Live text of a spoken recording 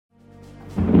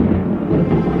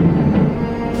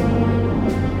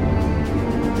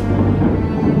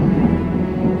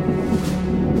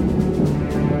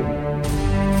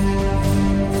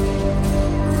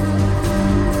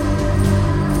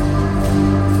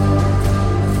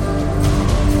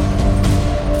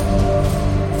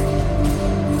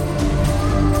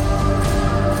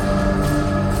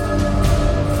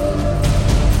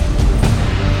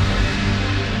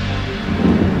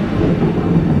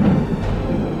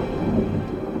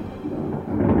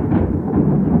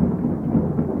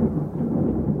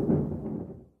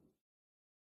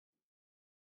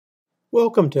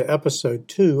Welcome to Episode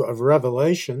 2 of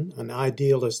Revelation, an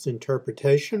Idealist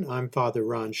interpretation. I'm Father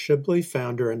Ron Shibley,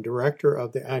 founder and director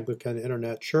of the Anglican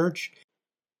Internet Church.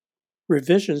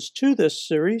 Revisions to this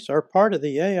series are part of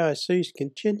the AIC's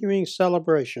continuing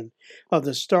celebration of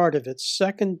the start of its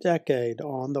second decade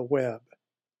on the web.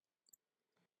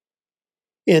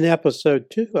 In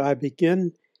Episode 2, I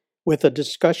begin with a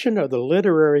discussion of the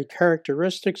literary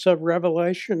characteristics of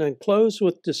Revelation and close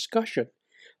with discussion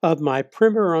of my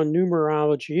primer on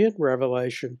numerology in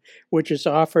Revelation, which is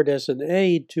offered as an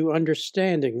aid to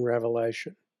understanding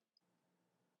Revelation.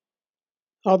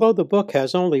 Although the book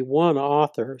has only one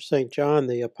author, St. John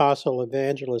the Apostle,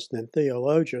 Evangelist, and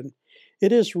Theologian,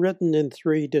 it is written in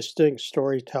three distinct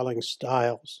storytelling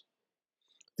styles.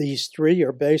 These three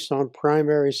are based on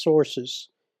primary sources.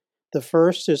 The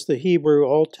first is the Hebrew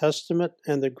Old Testament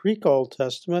and the Greek Old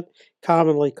Testament,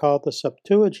 commonly called the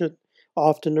Septuagint,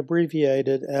 often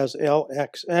abbreviated as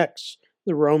LXX,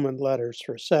 the Roman letters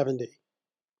for 70.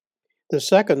 The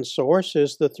second source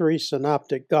is the three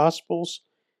synoptic Gospels,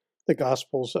 the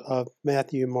Gospels of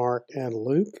Matthew, Mark, and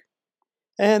Luke,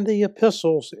 and the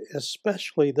epistles,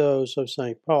 especially those of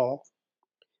St. Paul.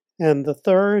 And the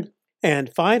third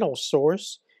and final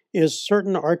source is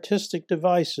certain artistic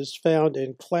devices found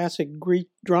in classic Greek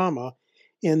drama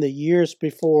in the years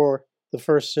before the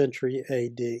 1st century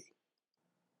AD.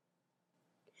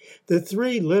 The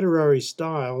three literary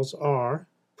styles are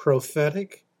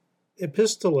prophetic,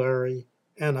 epistolary,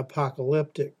 and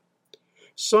apocalyptic.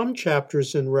 Some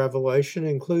chapters in Revelation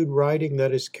include writing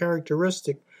that is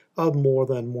characteristic of more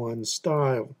than one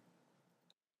style.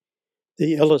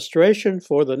 The illustration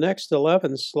for the next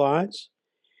 11 slides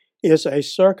is a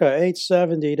circa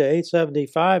 870 to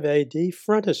 875 AD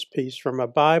frontispiece from a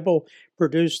Bible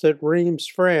produced at Reims,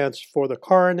 France for the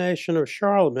coronation of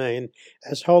Charlemagne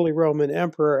as Holy Roman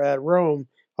Emperor at Rome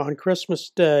on Christmas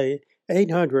Day,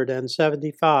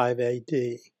 875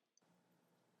 AD.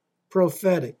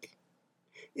 Prophetic.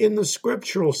 In the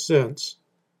scriptural sense,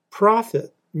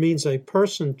 prophet means a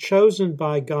person chosen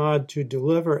by God to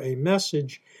deliver a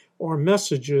message or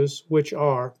messages which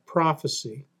are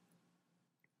prophecy.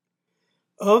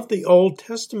 Of the Old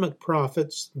Testament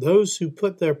prophets, those who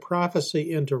put their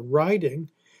prophecy into writing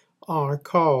are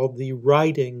called the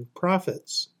writing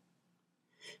prophets.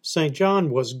 St.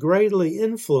 John was greatly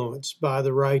influenced by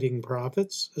the writing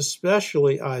prophets,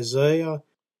 especially Isaiah,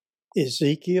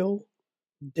 Ezekiel,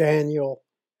 Daniel,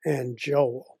 and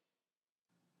Joel.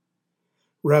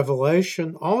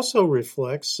 Revelation also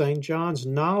reflects St. John's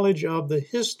knowledge of the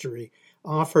history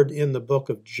offered in the book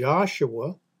of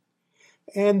Joshua,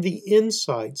 and the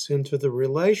insights into the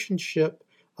relationship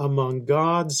among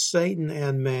God, Satan,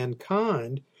 and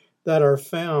mankind that are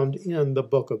found in the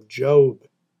book of Job.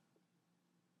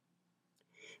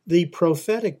 The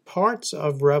prophetic parts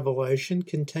of Revelation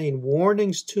contain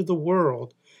warnings to the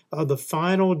world of the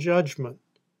final judgment,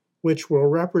 which will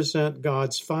represent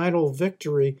God's final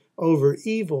victory over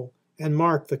evil and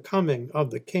mark the coming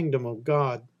of the kingdom of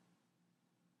God.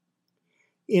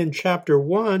 In chapter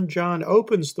 1, John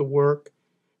opens the work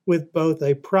with both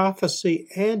a prophecy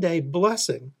and a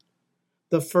blessing,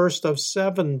 the first of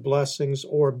 7 blessings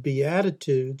or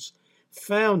beatitudes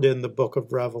found in the book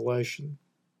of Revelation.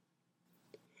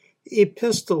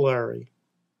 Epistolary.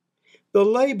 The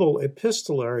label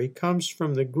epistolary comes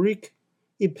from the Greek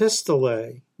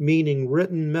epistole, meaning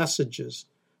written messages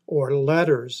or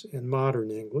letters in modern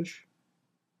English.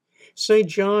 St.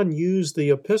 John used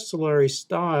the epistolary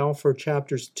style for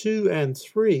chapters 2 and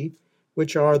 3,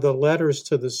 which are the letters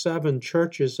to the 7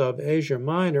 churches of Asia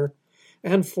Minor,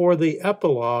 and for the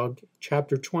epilogue,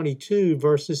 chapter 22,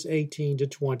 verses 18 to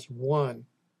 21.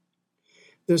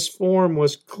 This form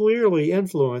was clearly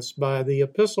influenced by the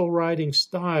epistle writing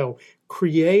style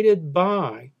created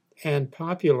by and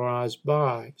popularized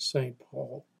by St.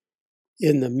 Paul.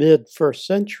 In the mid-1st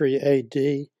century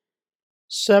AD,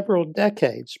 several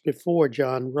decades before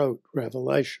John wrote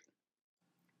Revelation.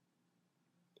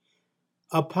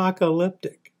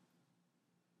 Apocalyptic.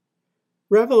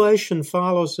 Revelation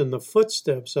follows in the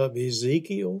footsteps of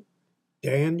Ezekiel,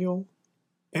 Daniel,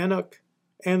 Enoch,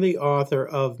 and the author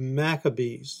of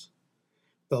Maccabees,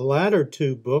 the latter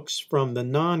 2 books from the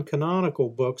non-canonical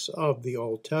books of the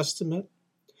Old Testament,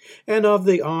 and of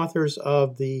the authors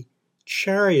of the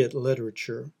chariot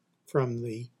literature from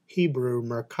the Hebrew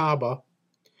Merkabah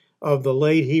of the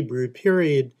late Hebrew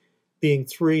period, being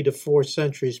 3 to 4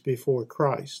 centuries before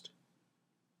Christ.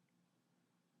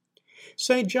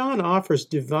 St. John offers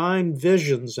divine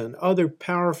visions and other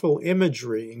powerful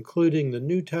imagery, including the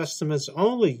New Testament's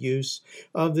only use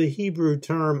of the Hebrew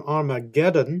term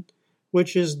Armageddon,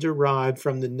 which is derived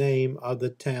from the name of the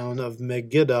town of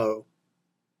Megiddo.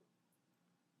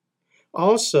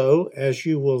 Also, as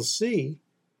you will see,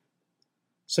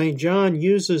 St. John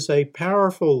uses a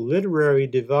powerful literary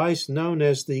device known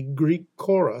as the Greek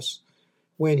chorus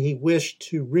when he wished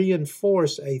to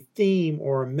reinforce a theme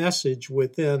or a message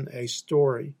within a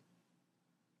story.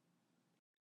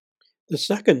 The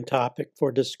second topic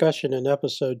for discussion in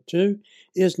episode 2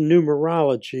 is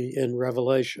numerology in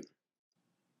Revelation.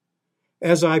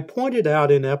 As I pointed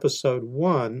out in episode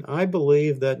 1, I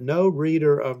believe that no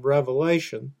reader of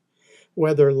Revelation,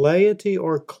 whether laity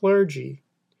or clergy,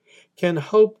 can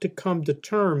hope to come to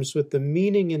terms with the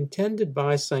meaning intended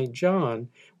by St. John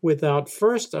without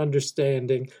first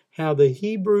understanding how the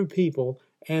Hebrew people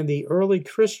and the early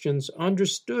Christians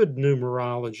understood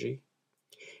numerology.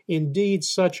 Indeed,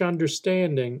 such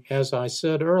understanding, as I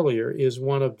said earlier, is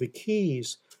one of the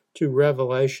keys to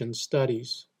Revelation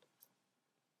studies.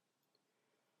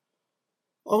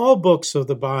 All books of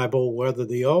the Bible, whether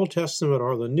the Old Testament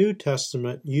or the New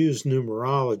Testament, use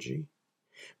numerology.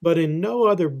 But in no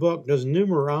other book does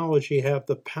numerology have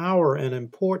the power and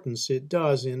importance it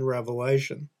does in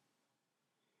Revelation.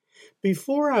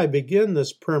 Before I begin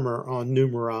this primer on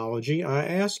numerology, I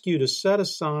ask you to set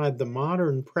aside the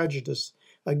modern prejudice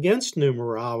against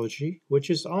numerology,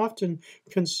 which is often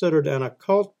considered an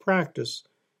occult practice,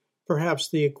 perhaps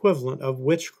the equivalent of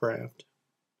witchcraft.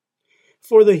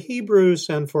 For the Hebrews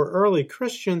and for early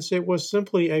Christians, it was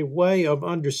simply a way of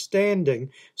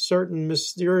understanding certain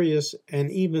mysterious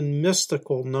and even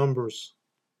mystical numbers.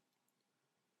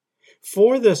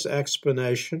 For this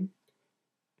explanation,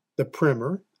 the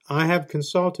primer, I have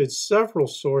consulted several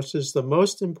sources, the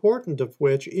most important of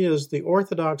which is the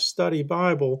Orthodox Study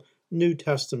Bible, New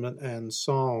Testament, and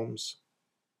Psalms.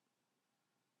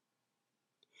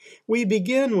 We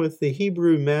begin with the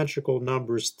Hebrew magical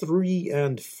numbers 3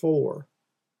 and 4.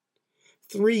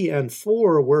 3 and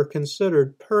 4 were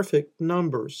considered perfect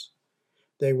numbers.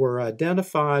 They were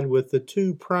identified with the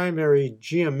two primary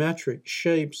geometric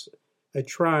shapes, a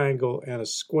triangle and a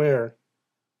square.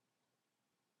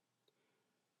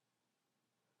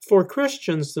 For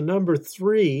Christians, the number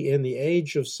 3 in the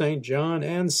age of St. John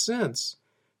and since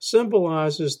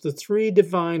symbolizes the three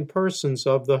divine persons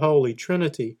of the Holy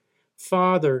Trinity,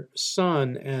 Father,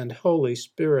 Son, and Holy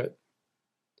Spirit.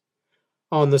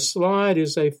 On the slide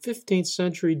is a 15th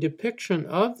century depiction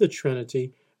of the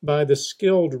Trinity by the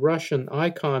skilled Russian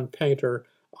icon painter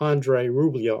Andrei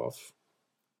Rublev.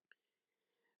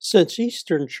 Since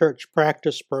Eastern Church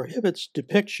practice prohibits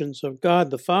depictions of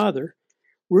God the Father,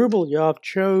 Rublev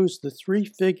chose the three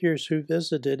figures who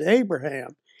visited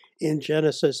Abraham in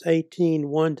Genesis 18,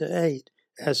 1-8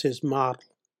 as his model.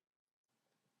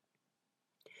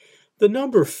 The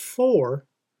number 4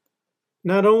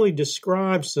 not only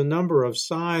describes the number of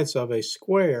sides of a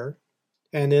square,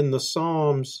 and in the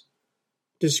Psalms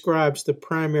describes the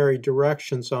primary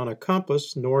directions on a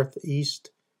compass, north, east,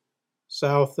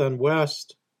 south, and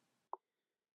west,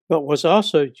 but was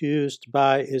also used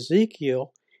by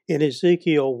Ezekiel in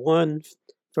Ezekiel 1,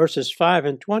 verses 5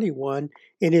 and 21,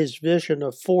 in his vision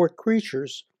of 4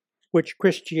 creatures, which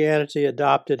Christianity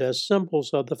adopted as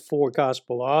symbols of the 4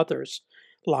 gospel authors,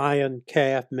 lion,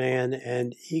 calf, man,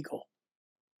 and eagle.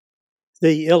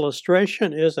 The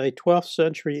illustration is a 12th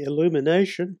century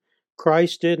illumination,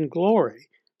 Christ in glory,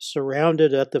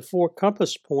 surrounded at the 4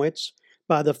 compass points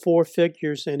by the 4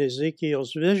 figures in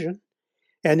Ezekiel's vision,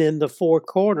 and in the 4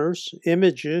 corners,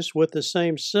 images with the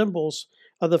same symbols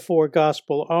of the 4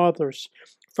 gospel authors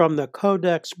from the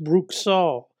Codex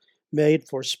Bruchsal, made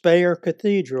for Speyer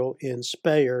Cathedral in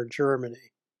Speyer,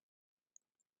 Germany.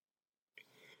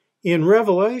 In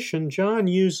Revelation, John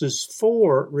uses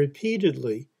 4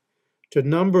 repeatedly to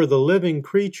number the living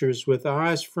creatures with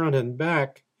eyes front and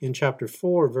back in chapter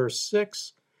 4, verse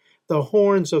 6, the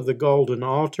horns of the golden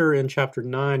altar in chapter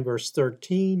 9, verse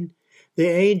 13, the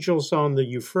angels on the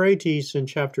Euphrates in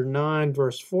chapter 9,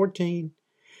 verse 14,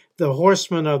 the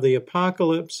horsemen of the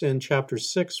apocalypse in chapter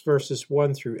 6, verses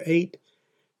 1-8,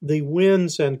 the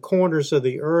winds and corners of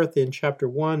the earth in chapter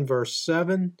 1, verse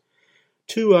 7,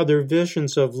 2 other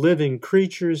visions of living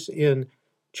creatures in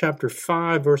chapter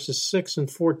 5, verses 6 and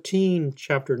 14,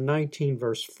 chapter 19,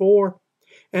 verse 4,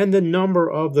 and the number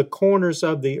of the corners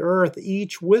of the earth,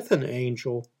 each with an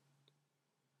angel,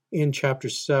 in chapter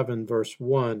 7, verse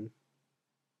 1.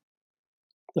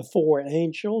 The 4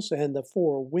 angels and the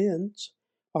 4 winds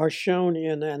are shown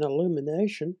in an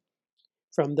illumination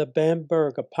from the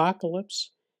Bamberg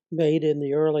Apocalypse, made in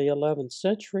the early 11th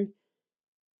century,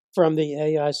 from the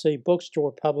AIC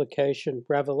bookstore publication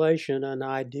Revelation, an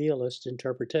Idealist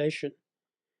Interpretation.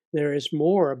 There is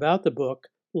more about the book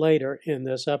later in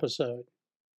this episode.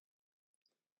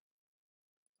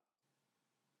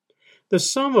 The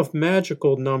sum of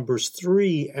magical numbers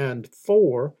 3 and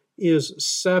 4 is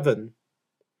 7,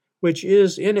 which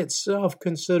is in itself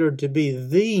considered to be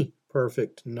the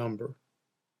perfect number.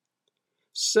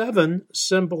 7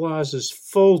 symbolizes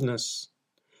fullness,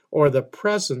 or the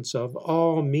presence of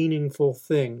all meaningful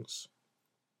things.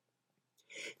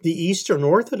 The Eastern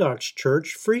Orthodox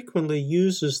Church frequently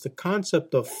uses the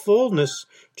concept of fullness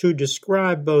to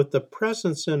describe both the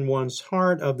presence in one's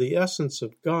heart of the essence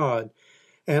of God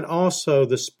and also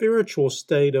the spiritual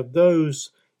state of those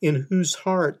in whose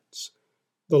hearts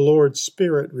the Lord's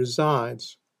Spirit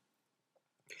resides.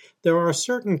 There are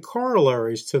certain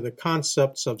corollaries to the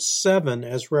concepts of 7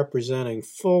 as representing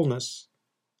fullness.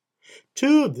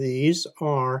 2 of these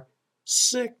are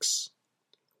 6,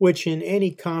 which in any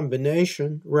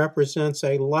combination represents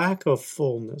a lack of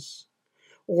fullness,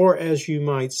 or as you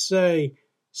might say,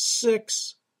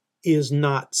 6 is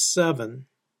not 7,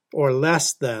 or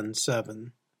less than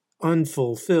 7,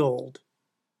 unfulfilled.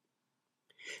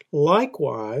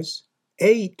 Likewise,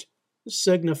 8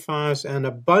 signifies an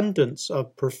abundance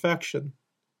of perfection.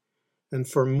 And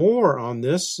for more on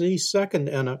this, see 2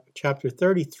 Enoch chapter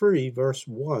 33, verse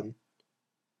 1.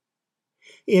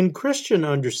 In Christian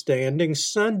understanding,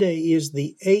 Sunday is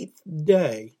the 8th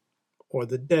day, or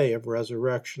the day of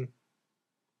resurrection.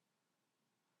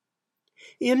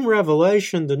 In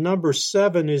Revelation, the number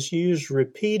 7 is used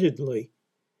repeatedly.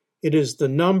 It is the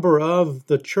number of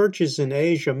the churches in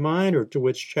Asia Minor to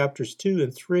which chapters 2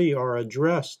 and 3 are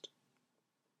addressed.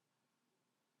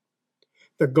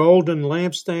 The golden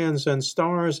lampstands and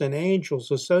stars and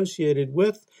angels associated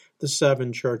with the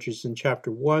 7 churches in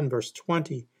chapter 1, verse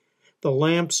 20. The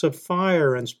lamps of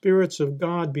fire and spirits of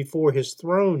God before his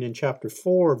throne in chapter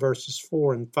 4, verses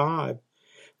 4 and 5.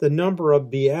 The number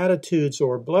of beatitudes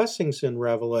or blessings in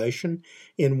Revelation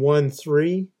in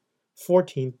 1:3,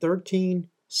 14:13,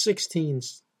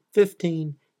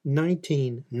 16:15,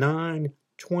 19:9,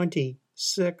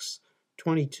 20:6,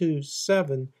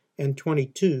 22:7, and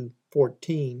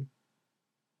 22:14.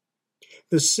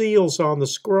 The seals on the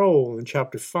scroll in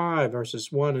chapter 5,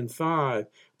 verses 1 and 5.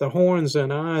 The horns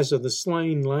and eyes of the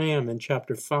slain lamb in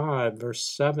chapter 5, verse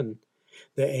 7.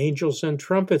 The angels and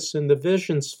trumpets in the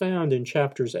visions found in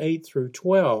chapters 8 through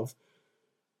 12.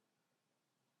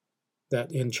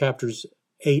 That in chapters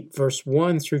 8, verse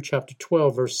 1 through chapter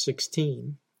 12, verse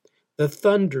 16. The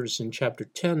thunders in chapter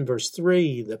 10, verse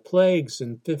 3. The plagues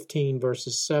in 15,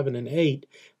 verses 7 and 8.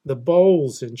 The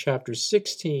bowls in chapter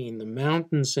 16. The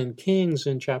mountains and kings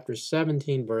in chapter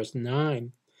 17, verse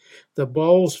 9. The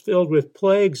bowls filled with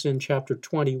plagues in chapter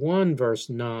 21, verse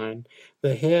 9.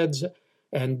 The heads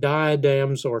and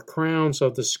diadems or crowns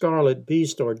of the scarlet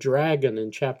beast or dragon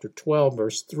in chapter 12,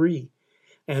 verse 3.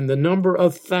 And the number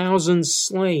of thousands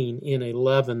slain in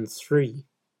 11:3.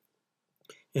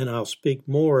 And I'll speak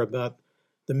more about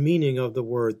the meaning of the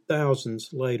word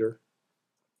thousands later.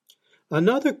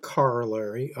 Another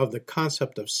corollary of the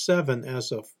concept of 7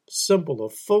 as a symbol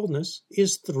of fullness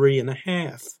is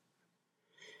 3.5.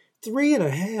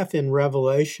 3.5 in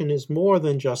Revelation is more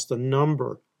than just a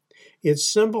number. It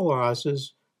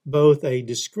symbolizes both a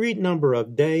discrete number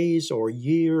of days or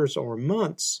years or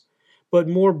months, but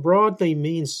more broadly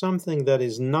means something that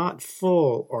is not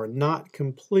full or not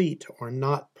complete or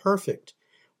not perfect.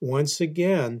 Once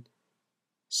again,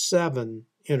 7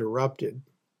 interrupted.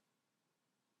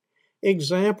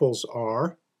 Examples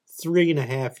are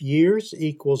 3.5 years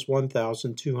equals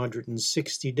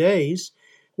 1,260 days,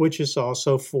 which is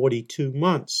also 42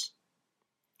 months.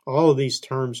 All of these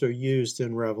terms are used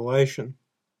in Revelation.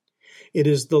 It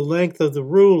is the length of the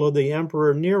rule of the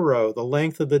Emperor Nero, the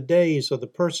length of the days of the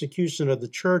persecution of the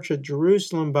church at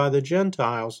Jerusalem by the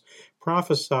Gentiles,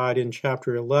 prophesied in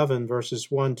chapter 11, verses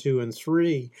 1, 2, and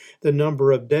 3, the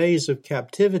number of days of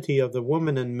captivity of the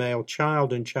woman and male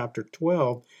child in chapter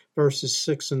 12, verses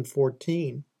 6 and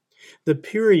 14, the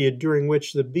period during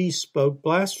which the beast spoke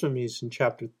blasphemies in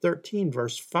chapter 13,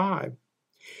 verse 5.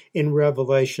 In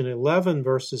Revelation 11,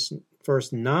 verse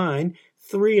 9,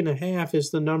 3.5 is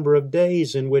the number of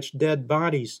days in which dead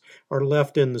bodies are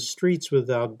left in the streets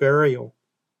without burial.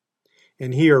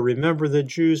 And here, remember, the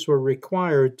Jews were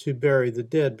required to bury the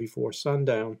dead before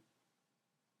sundown.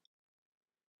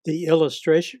 The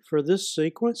illustration for this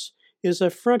sequence is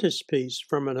a frontispiece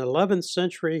from an 11th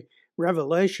century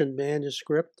Revelation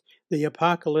manuscript, the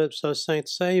Apocalypse of Saint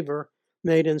Saviour,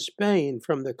 made in Spain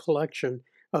from the collection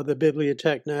of the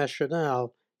Bibliothèque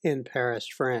Nationale in Paris,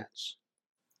 France.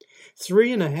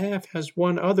 3.5 has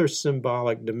one other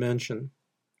symbolic dimension.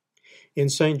 In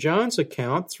St. John's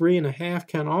account, 3.5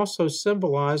 can also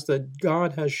symbolize that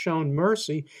God has shown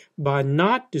mercy by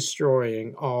not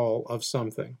destroying all of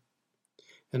something.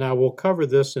 and I will cover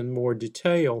this in more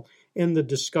detail in the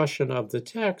discussion of the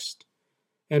text,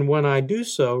 and when I do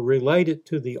so, relate it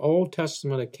to the Old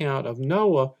Testament account of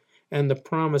Noah and the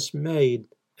promise made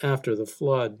after the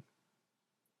flood.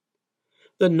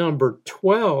 The number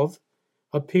 12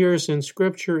 appears in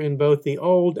Scripture in both the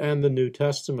Old and the New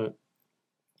Testament.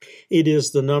 It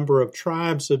is the number of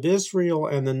tribes of Israel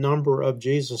and the number of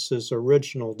Jesus'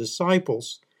 original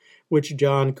disciples, which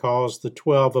John calls the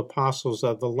 12 apostles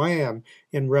of the Lamb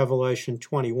in Revelation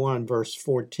 21, verse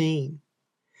 14.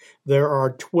 There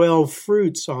are 12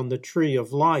 fruits on the tree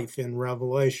of life in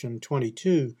Revelation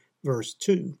 22, verse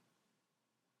 2.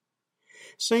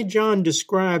 St. John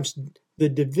describes the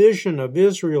division of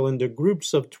Israel into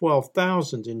groups of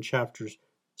 12,000 in chapters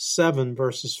 7,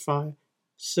 verses 5,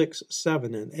 6,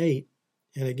 7, and 8,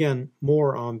 and again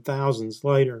more on thousands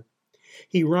later.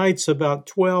 He writes about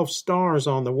 12 stars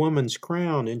on the woman's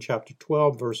crown in chapter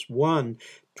 12, verse 1,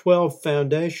 12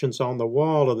 foundations on the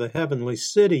wall of the heavenly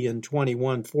city in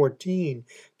 21:14,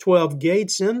 12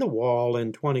 gates in the wall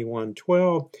in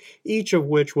 21:12, each of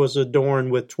which was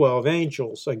adorned with 12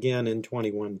 angels, again in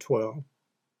 21:12.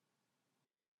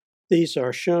 These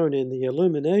are shown in the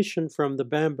illumination from the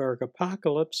Bamberg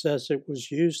Apocalypse as it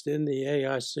was used in the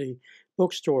AIC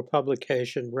bookstore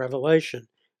publication Revelation,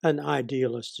 an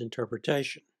Idealist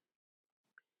interpretation.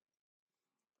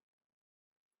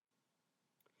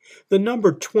 The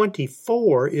number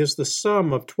 24 is the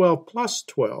sum of 12 plus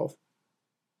 12.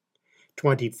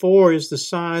 24 is the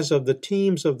size of the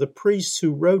teams of the priests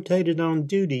who rotated on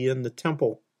duty in the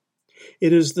temple.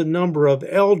 It is the number of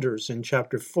elders in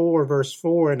chapter 4, verse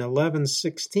 4 and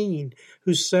 11:16,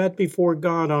 who sat before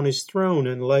God on his throne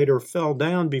and later fell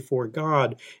down before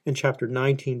God in chapter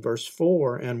 19, verse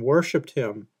 4, and worshipped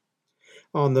him.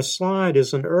 On the slide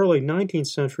is an early 19th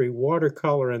century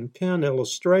watercolor and pen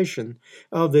illustration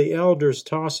of the elders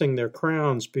tossing their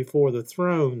crowns before the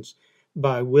thrones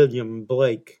by William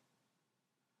Blake.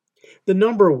 The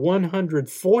number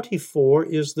 144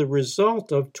 is the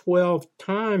result of 12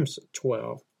 times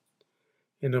 12.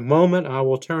 In a moment, I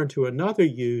will turn to another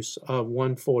use of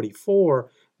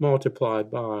 144 multiplied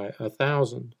by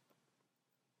 1,000.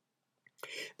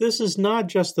 This is not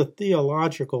just a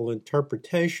theological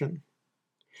interpretation.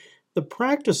 The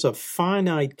practice of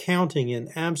finite counting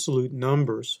in absolute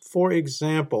numbers, for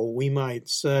example, we might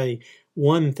say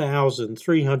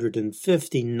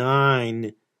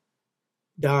 1,359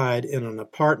 died in an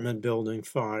apartment building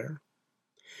fire.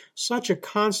 Such a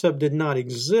concept did not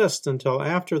exist until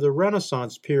after the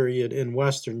Renaissance period in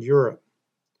Western Europe.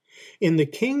 In the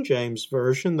King James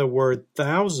Version, the word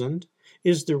thousand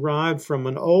is derived from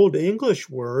an Old English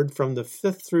word from the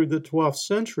 5th through the 12th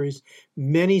centuries,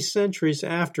 many centuries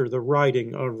after the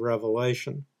writing of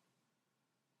Revelation.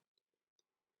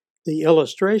 The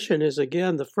illustration is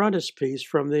again the frontispiece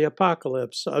from the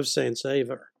Apocalypse of St.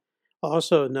 Xavier,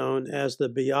 also known as the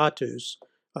Beatus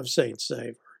of St.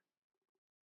 Xavier.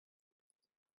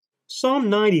 Psalm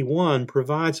 91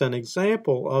 provides an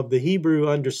example of the Hebrew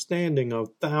understanding of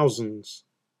thousands.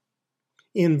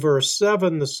 In verse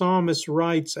 7, the psalmist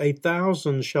writes,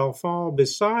 1,000 shall fall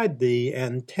beside thee,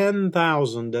 and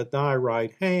 10,000 at thy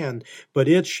right hand, but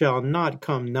it shall not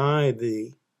come nigh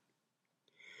thee.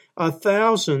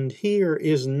 1,000 here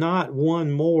is not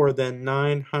one more than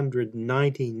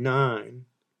 999.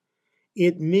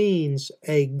 It means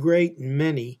a great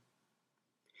many.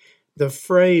 The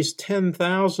phrase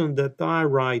 10,000 at thy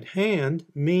right hand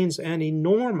means an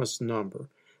enormous number,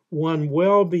 one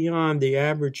well beyond the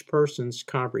average person's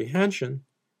comprehension,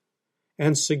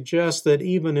 and suggests that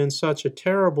even in such a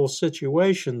terrible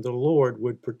situation, the Lord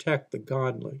would protect the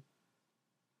godly.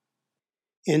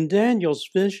 In Daniel's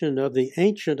vision of the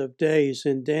Ancient of Days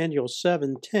in Daniel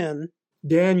 7:10,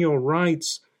 Daniel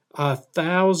writes,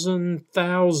 1,000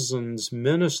 thousands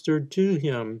ministered to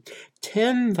him.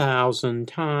 10,000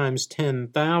 times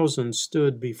 10,000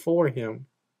 stood before him.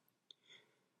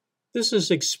 This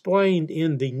is explained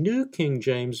in the New King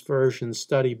James Version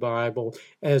Study Bible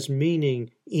as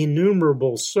meaning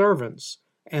innumerable servants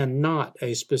and not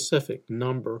a specific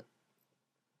number.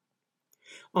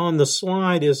 On the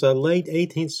slide is a late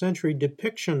 18th century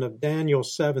depiction of Daniel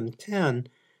 7:10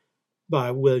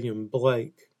 by William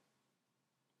Blake.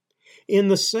 In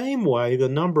the same way, the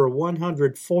number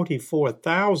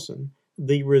 144,000,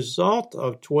 the result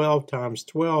of 12 times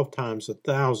 12 times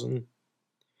 1,000,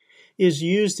 is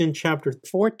used in chapter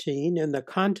 14 in the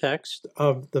context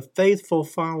of the faithful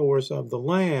followers of the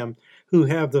Lamb who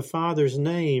have the Father's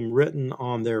name written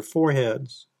on their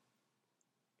foreheads.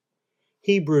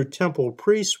 Hebrew temple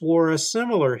priests wore a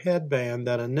similar headband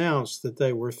that announced that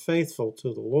they were faithful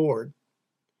to the Lord.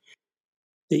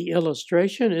 The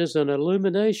illustration is an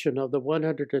illumination of the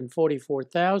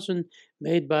 144,000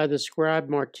 made by the scribe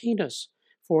Martinus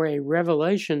for a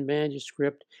Revelation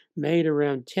manuscript made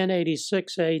around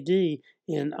 1086 AD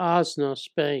in Osna,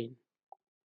 Spain.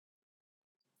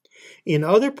 In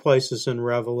other places in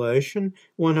Revelation,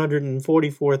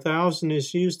 144,000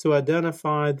 is used to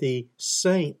identify the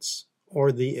saints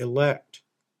or the elect.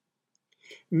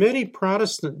 Many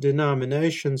Protestant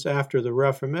denominations after the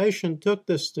Reformation took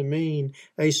this to mean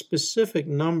a specific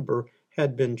number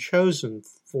had been chosen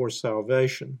for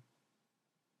salvation.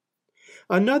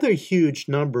 Another huge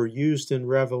number used in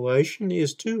Revelation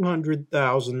is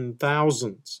 200,000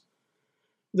 thousands.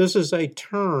 This is a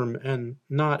term and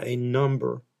not a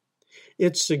number.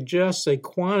 It suggests a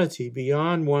quantity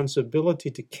beyond one's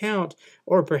ability to count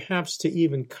or perhaps to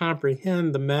even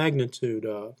comprehend the magnitude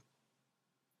of.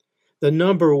 The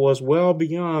number was well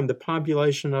beyond the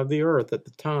population of the earth at the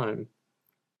time.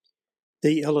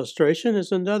 The illustration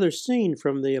is another scene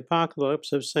from the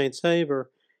Apocalypse of St. Saviour,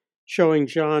 showing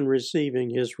John receiving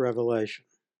his revelation.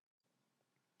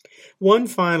 One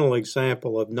final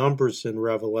example of numbers in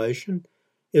Revelation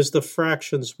is the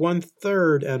fractions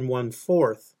 1/3 and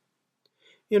 1/4.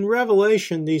 In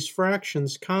Revelation, these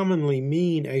fractions commonly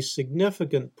mean a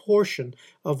significant portion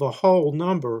of a whole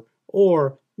number,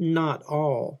 or not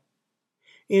all.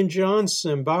 In John's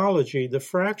symbology, the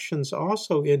fractions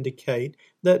also indicate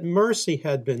that mercy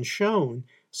had been shown,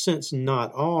 since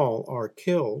not all are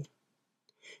killed.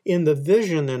 In the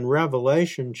vision in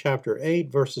Revelation chapter 8,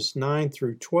 verses 9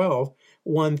 through 12,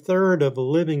 1/3 of the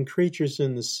living creatures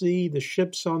in the sea, the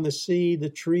ships on the sea, the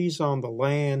trees on the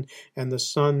land, and the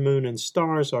sun, moon, and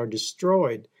stars are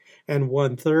destroyed, and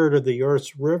 1/3 of the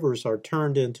earth's rivers are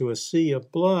turned into a sea of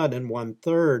blood, and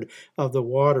 1/3 of the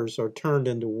waters are turned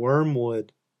into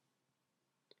wormwood.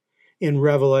 In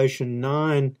Revelation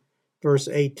 9, verse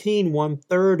 18,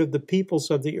 1/3 of the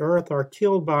peoples of the earth are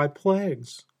killed by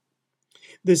plagues.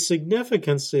 The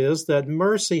significance is that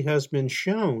mercy has been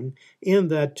shown in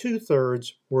that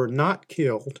 2/3 were not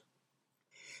killed.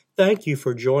 Thank you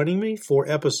for joining me for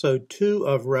episode 2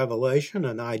 of Revelation,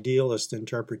 an Idealist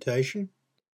interpretation.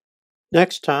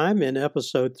 Next time, in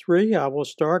episode 3, I will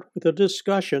start with a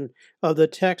discussion of the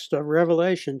text of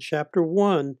Revelation chapter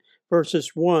 1,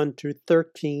 verses 1 to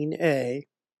 13a.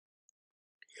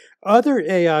 Other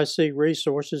AIC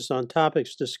resources on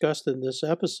topics discussed in this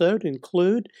episode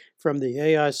include, from the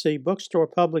AIC bookstore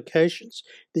publications,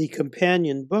 the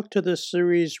companion book to this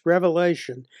series,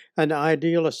 Revelation, an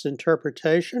Idealist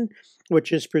interpretation,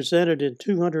 which is presented in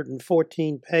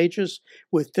 214 pages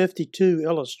with 52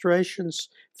 illustrations,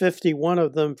 51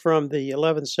 of them from the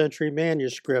 11th century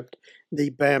manuscript, the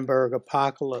Bamberg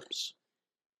Apocalypse.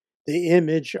 The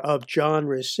image of John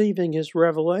receiving his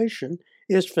revelation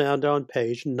is found on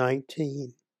page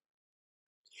 19.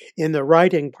 In the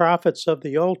writing prophets of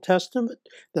the Old Testament,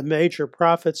 the major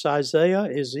prophets Isaiah,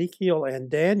 Ezekiel, and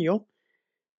Daniel,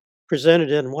 presented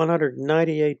in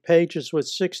 198 pages with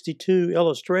 62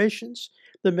 illustrations,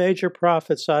 the major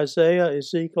prophets Isaiah,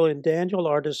 Ezekiel, and Daniel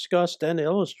are discussed and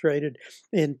illustrated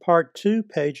in Part 2,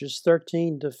 pages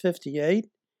 13 to 58.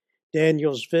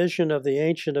 Daniel's vision of the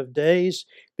Ancient of Days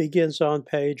begins on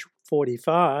page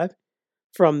 45.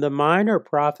 From the minor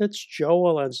prophets,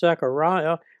 Joel and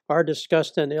Zechariah are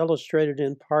discussed and illustrated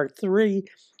in Part 3,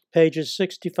 pages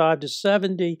 65 to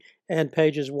 70 and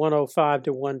pages 105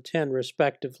 to 110,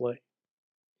 respectively.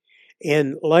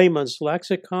 In Layman's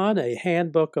Lexicon, a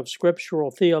handbook of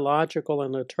scriptural, theological,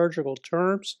 and liturgical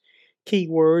terms, key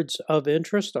words of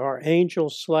interest are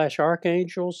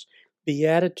angels/archangels,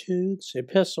 beatitudes,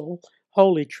 epistle,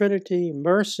 Holy Trinity,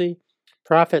 mercy,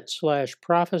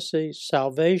 prophet/prophecy,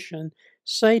 salvation,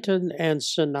 Satan, and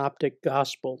synoptic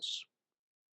gospels.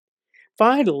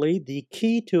 Finally, the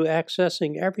key to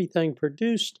accessing everything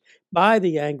produced by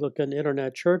the Anglican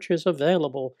Internet Church is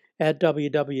available at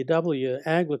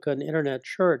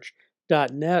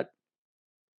www.anglicaninternetchurch.net.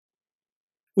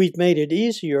 We've made it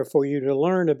easier for you to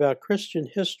learn about Christian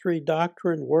history,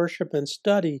 doctrine, worship, and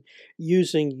study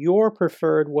using your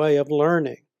preferred way of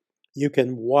learning. You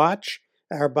can watch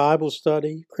our Bible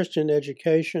study, Christian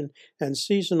education, and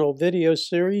seasonal video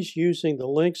series using the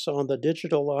links on the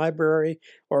digital library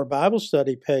or Bible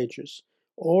study pages.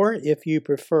 Or if you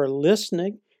prefer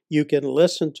listening, you can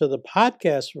listen to the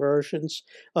podcast versions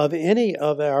of any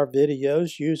of our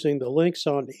videos using the links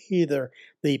on either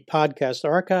the podcast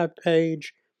archive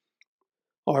page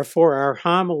or for our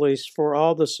homilies for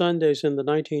all the Sundays in the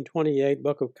 1928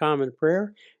 Book of Common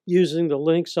Prayer using the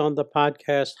links on the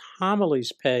podcast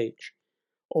homilies page.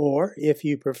 Or, if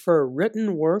you prefer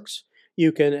written works,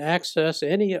 you can access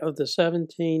any of the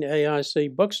 17 AIC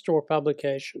bookstore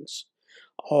publications.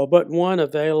 all but one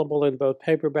available in both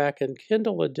paperback and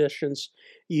Kindle editions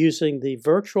using the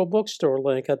virtual bookstore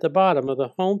link at the bottom of the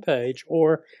homepage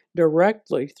or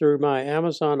directly through my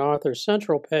Amazon Author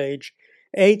Central page,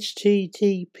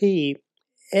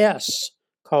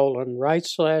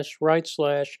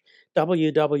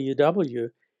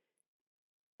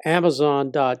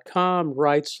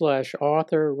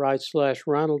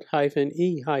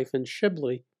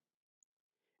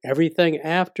 Everything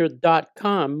after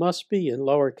 .com must be in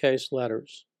lowercase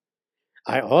letters.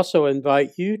 I also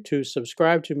invite you to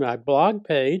subscribe to my blog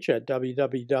page at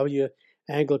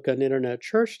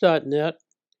www.anglicaninternetchurch.net,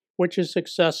 which is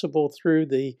accessible through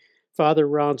the Father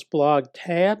Ron's blog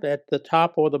tab at the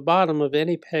top or the bottom of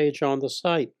any page on the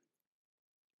site.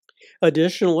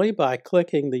 Additionally, by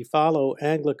clicking the Follow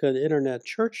Anglican Internet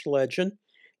Church legend,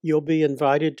 you'll be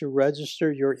invited to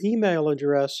register your email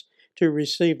address to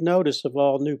receive notice of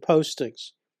all new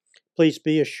postings. Please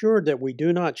be assured that we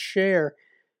do not share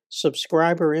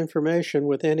subscriber information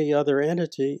with any other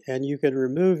entity, and you can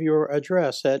remove your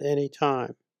address at any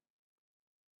time.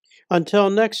 Until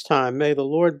next time, may the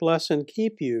Lord bless and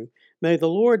keep you. May the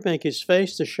Lord make his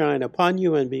face to shine upon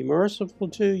you and be merciful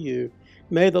to you.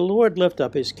 May the Lord lift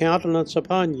up his countenance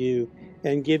upon you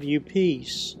and give you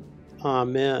peace.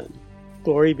 Amen.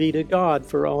 Glory be to God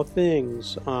for all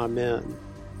things. Amen.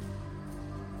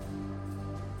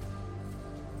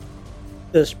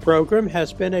 This program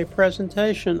has been a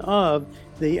presentation of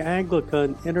the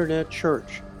Anglican Internet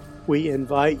Church. We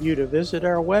invite you to visit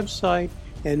our website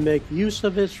and make use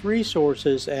of its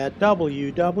resources at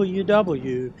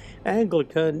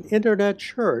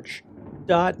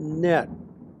www.anglicaninternetchurch.net.